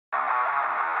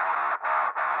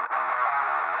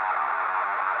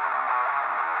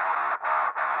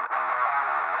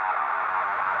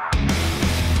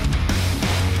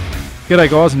G'day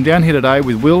guys, I'm down here today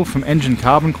with Will from Engine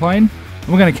Carbon Clean, and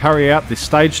we're going to carry out this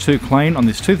Stage 2 clean on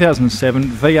this 2007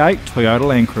 V8 Toyota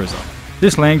Land Cruiser.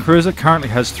 This Land Cruiser currently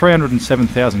has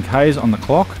 307,000 Ks on the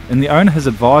clock, and the owner has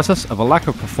advised us of a lack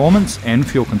of performance and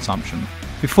fuel consumption.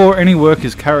 Before any work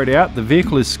is carried out, the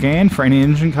vehicle is scanned for any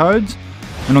engine codes,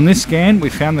 and on this scan we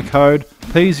found the code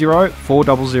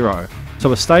P0400,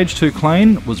 so a Stage 2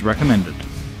 clean was recommended.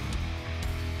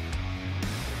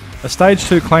 A Stage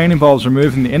 2 clean involves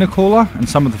removing the intercooler and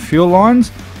some of the fuel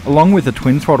lines, along with the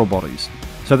twin throttle bodies,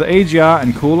 so the EGR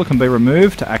and cooler can be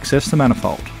removed to access the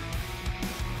manifold.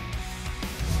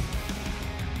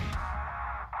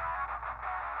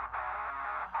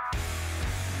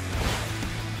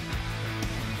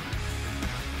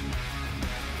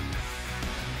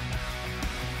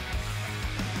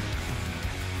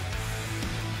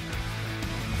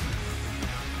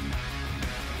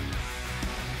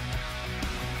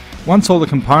 Once all the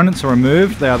components are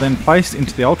removed, they are then placed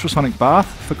into the ultrasonic bath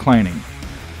for cleaning.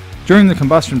 During the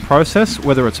combustion process,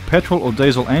 whether it's a petrol or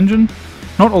diesel engine,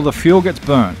 not all the fuel gets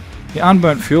burnt. The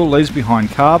unburnt fuel leaves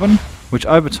behind carbon, which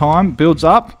over time builds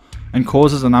up and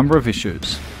causes a number of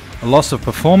issues. A loss of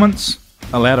performance,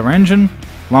 a louder engine,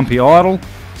 lumpy idle,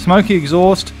 smoky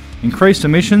exhaust, increased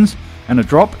emissions, and a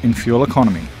drop in fuel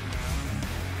economy.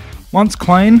 Once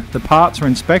clean, the parts are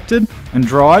inspected and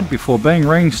dried before being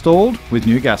reinstalled with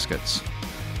new gaskets.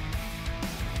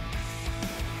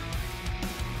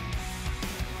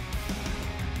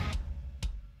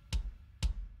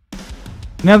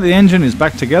 Now that the engine is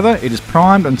back together, it is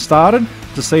primed and started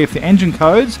to see if the engine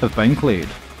codes have been cleared.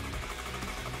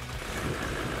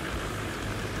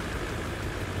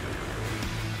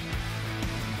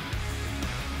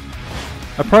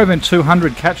 A Provent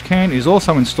 200 catch can is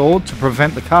also installed to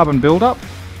prevent the carbon buildup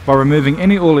by removing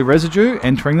any oily residue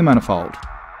entering the manifold.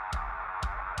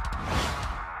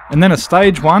 And then a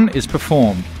Stage 1 is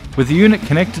performed, with the unit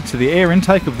connected to the air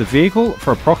intake of the vehicle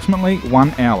for approximately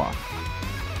 1 hour.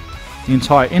 The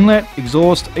entire inlet,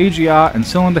 exhaust, EGR and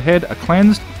cylinder head are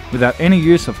cleansed without any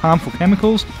use of harmful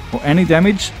chemicals or any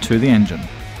damage to the engine.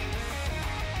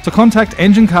 So contact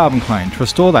Engine Carbon Clean to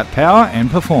restore that power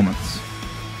and performance.